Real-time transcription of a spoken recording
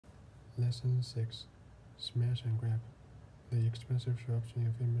Lesson 6. Smash and Grab. The expensive shops in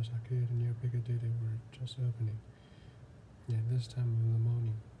a famous arcade near Piccadilly were just opening. At this time of the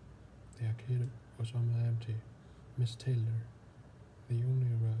morning, the arcade was almost empty. Miss Taylor, the owner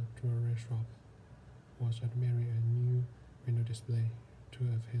of a jewelry shop, was admiring a new window display. Two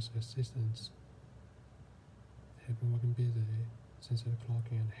of his assistants had been working busily since 8 o'clock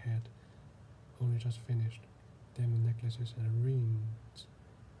and had only just finished. Diamond necklaces and rings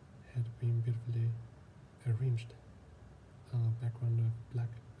had been beautifully arranged on a background of black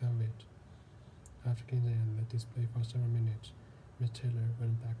velvet. After gazing at the display for several minutes, Miss Taylor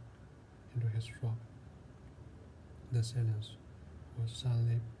went back into his shop. The silence was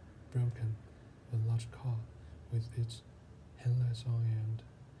suddenly broken. A large car, with its headlights on and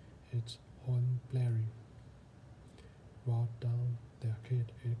its horn blaring, rolled down the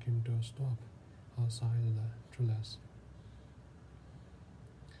arcade. It came to a stop outside the jewelers.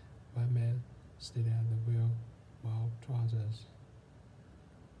 One man stood at the wheel while two others,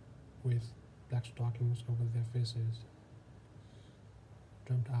 with black stockings over their faces,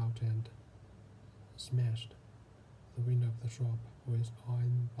 jumped out and smashed the window of the shop with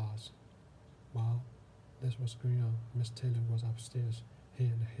iron bars. While this was going on, Miss Taylor was upstairs. He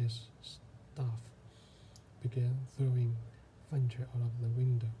and his staff began throwing furniture out of the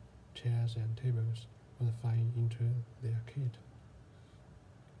window. Chairs and tables were flying into the arcade.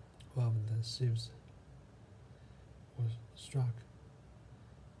 One of the thieves was struck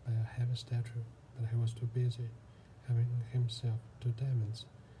by a heavy statue, but he was too busy helping himself to diamonds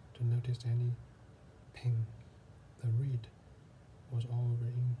to notice any pain. The raid was all over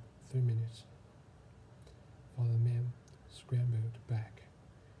in 3 minutes, for the man scrambled back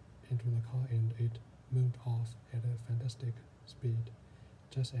into the car and it moved off at a fantastic speed.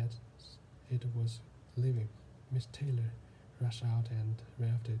 Just as it was leaving, Miss Taylor rushed out and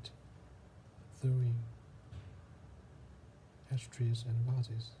grabbed it, throwing ashtrays and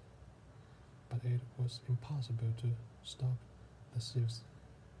vases, but it was impossible to stop the thieves.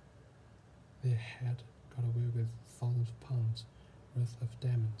 They had got away with thousands of pounds worth of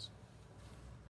diamonds.